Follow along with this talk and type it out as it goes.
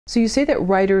So you say that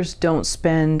writers don't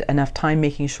spend enough time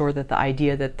making sure that the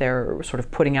idea that they're sort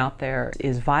of putting out there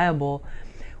is viable.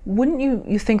 Wouldn't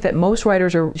you think that most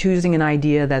writers are choosing an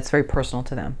idea that's very personal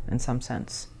to them in some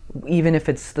sense? Even if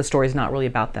the story's not really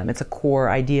about them, it's a core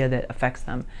idea that affects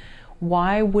them.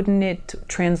 Why wouldn't it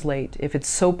translate, if it's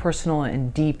so personal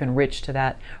and deep and rich to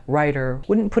that writer,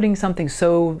 wouldn't putting something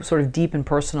so sort of deep and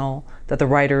personal that the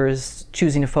writer is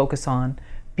choosing to focus on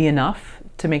be enough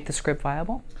to make the script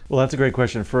viable? Well, that's a great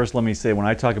question. First, let me say, when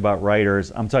I talk about writers,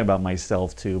 I'm talking about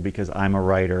myself too, because I'm a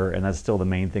writer and that's still the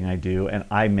main thing I do, and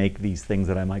I make these things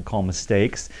that I might call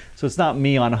mistakes. So it's not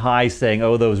me on high saying,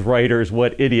 oh, those writers,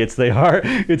 what idiots they are.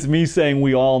 It's me saying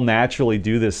we all naturally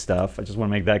do this stuff. I just want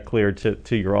to make that clear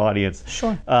to your audience.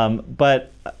 Sure.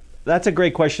 But that's a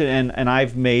great question, and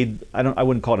I've made, I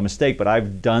wouldn't call it a mistake, but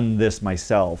I've done this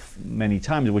myself many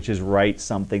times, which is write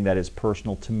something that is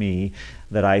personal to me,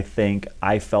 that I think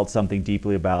I felt something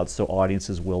deeply about, so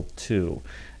audiences will too.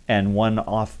 And one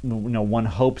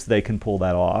hopes they can pull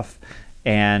that off.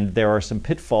 And there are some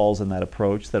pitfalls in that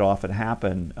approach that often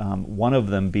happen. One of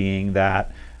them being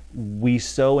that we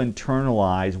so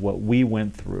internalize what we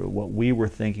went through, what we were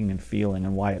thinking and feeling,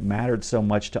 and why it mattered so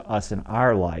much to us in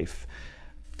our life,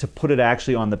 to put it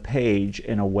actually on the page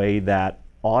in a way that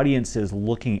audiences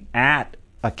looking at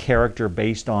a character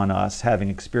based on us, having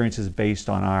experiences based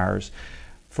on ours,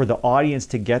 for the audience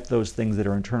to get those things that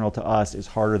are internal to us is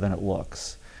harder than it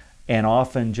looks. And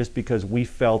often just because we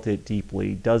felt it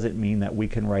deeply doesn't mean that we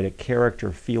can write a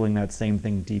character feeling that same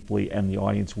thing deeply and the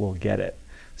audience will get it.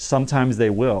 Sometimes they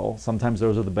will, sometimes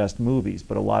those are the best movies,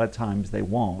 but a lot of times they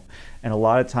won't. And a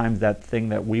lot of times that thing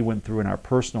that we went through in our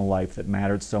personal life that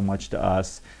mattered so much to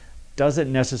us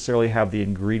doesn't necessarily have the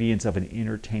ingredients of an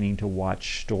entertaining to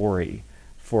watch story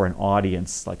for an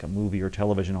audience, like a movie or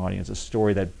television audience, a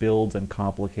story that builds and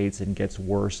complicates and gets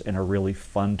worse in a really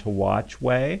fun to watch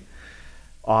way.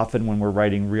 Often when we're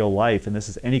writing real life, and this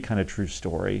is any kind of true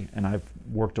story, and I've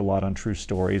worked a lot on true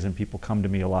stories, and people come to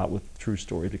me a lot with true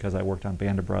stories because I worked on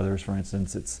Band of Brothers, for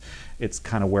instance. It's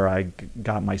kind of where I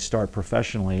got my start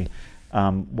professionally.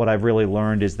 What I've really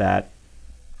learned is that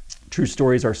true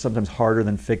stories are sometimes harder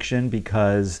than fiction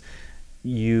because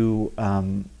real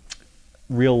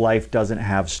life doesn't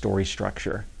have story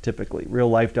structure, typically. Real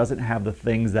life doesn't have the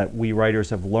things that we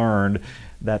writers have learned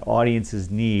that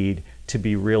audiences need to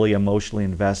be really emotionally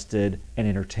invested and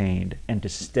entertained, and to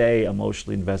stay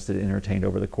emotionally invested and entertained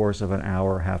over the course of an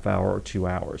hour, half hour, or 2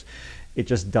 hours. It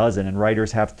just doesn't, and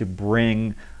writers have to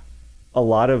bring a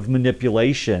lot of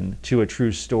manipulation to a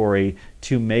true story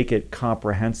to make it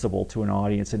comprehensible to an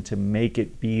audience and to make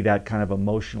it be that kind of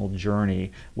emotional journey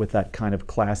with that kind of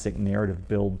classic narrative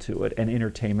build to it and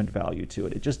entertainment value to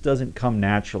it. It just doesn't come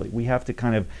naturally. We have to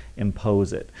kind of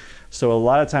impose it. So a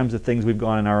lot of times the things we've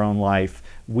gone in our own life,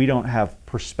 we don't have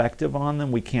perspective on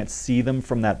them. We can't see them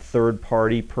from that third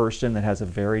party person that has a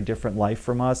very different life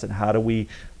from us, and how do we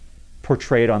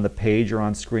portray it on the page or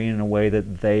on screen in a way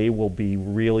that they will be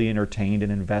really entertained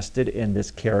and invested in this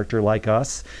character like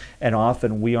us. And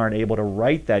often we aren't able to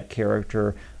write that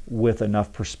character with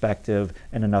enough perspective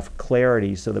and enough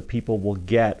clarity so that people will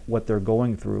get what they're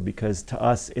going through, because to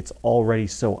us it's already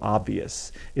so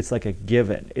obvious. It's like a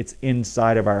given. It's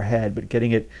inside of our head, but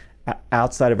getting it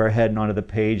outside of our head and onto the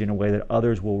page in a way that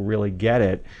others will really get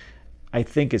it, I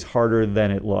think is harder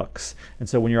than it looks. And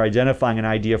so when you're identifying an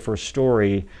idea for a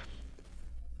story,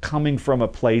 coming from a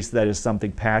place that is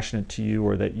something passionate to you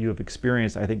or that you have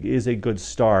experienced, I think is a good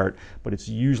start, but it's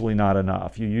usually not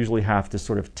enough. You usually have to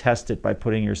sort of test it by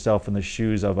putting yourself in the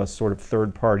shoes of a sort of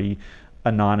third-party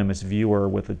anonymous viewer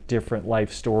with a different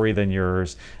life story than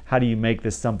yours. How do you make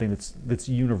this something that's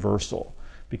universal?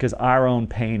 Because our own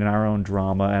pain and our own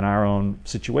drama and our own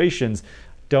situations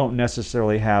don't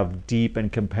necessarily have deep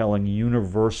and compelling,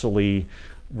 universally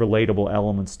relatable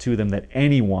elements to them that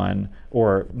anyone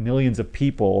or millions of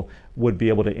people would be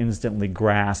able to instantly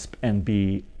grasp and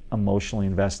be emotionally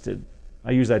invested.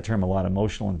 I use that term a lot,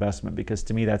 emotional investment, because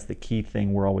to me that's the key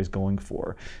thing we're always going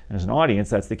for. And as an audience,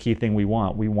 that's the key thing we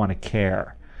want. We want to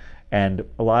care. And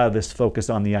a lot of this focus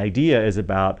on the idea is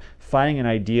about finding an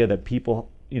idea that people,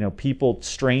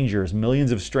 strangers,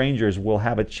 millions of strangers will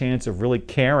have a chance of really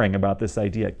caring about this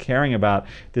idea, caring about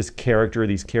this character,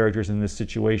 these characters in this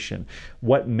situation.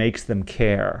 What makes them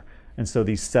care? And so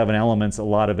these 7 elements, a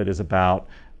lot of it is about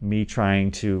me trying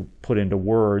to put into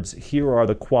words, here are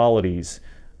the qualities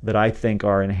that I think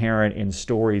are inherent in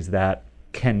stories that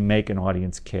can make an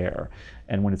audience care.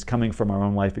 And when it's coming from our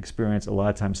own life experience, a lot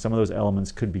of times some of those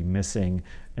elements could be missing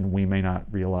and we may not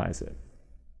realize it.